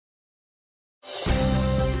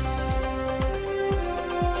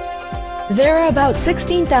There are about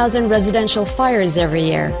 16,000 residential fires every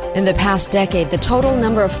year. In the past decade, the total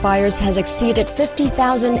number of fires has exceeded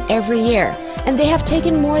 50,000 every year, and they have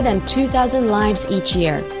taken more than 2,000 lives each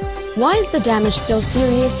year. Why is the damage still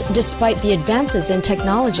serious despite the advances in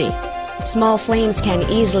technology? Small flames can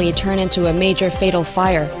easily turn into a major fatal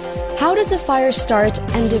fire. How does a fire start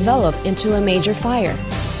and develop into a major fire?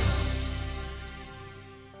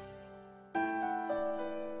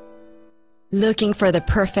 Looking for the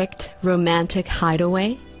perfect romantic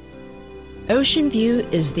hideaway? Ocean View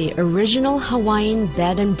is the original Hawaiian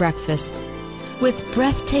bed and breakfast, with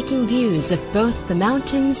breathtaking views of both the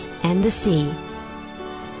mountains and the sea.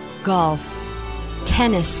 Golf,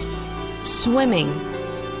 tennis, swimming,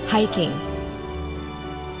 hiking.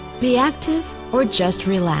 Be active or just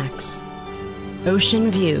relax.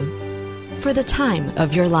 Ocean View, for the time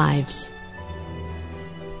of your lives.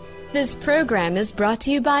 This program is brought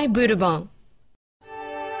to you by Budubon.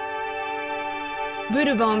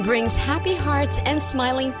 Budubon brings happy hearts and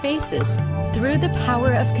smiling faces through the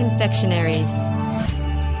power of confectionaries.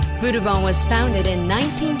 Budubon was founded in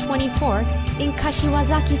 1924 in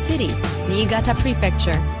Kashiwazaki City, Niigata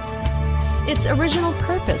Prefecture. Its original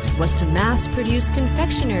purpose was to mass-produce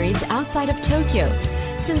confectionaries outside of Tokyo,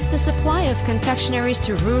 since the supply of confectionaries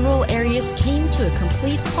to rural areas came to a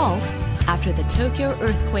complete halt after the Tokyo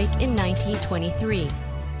earthquake in 1923.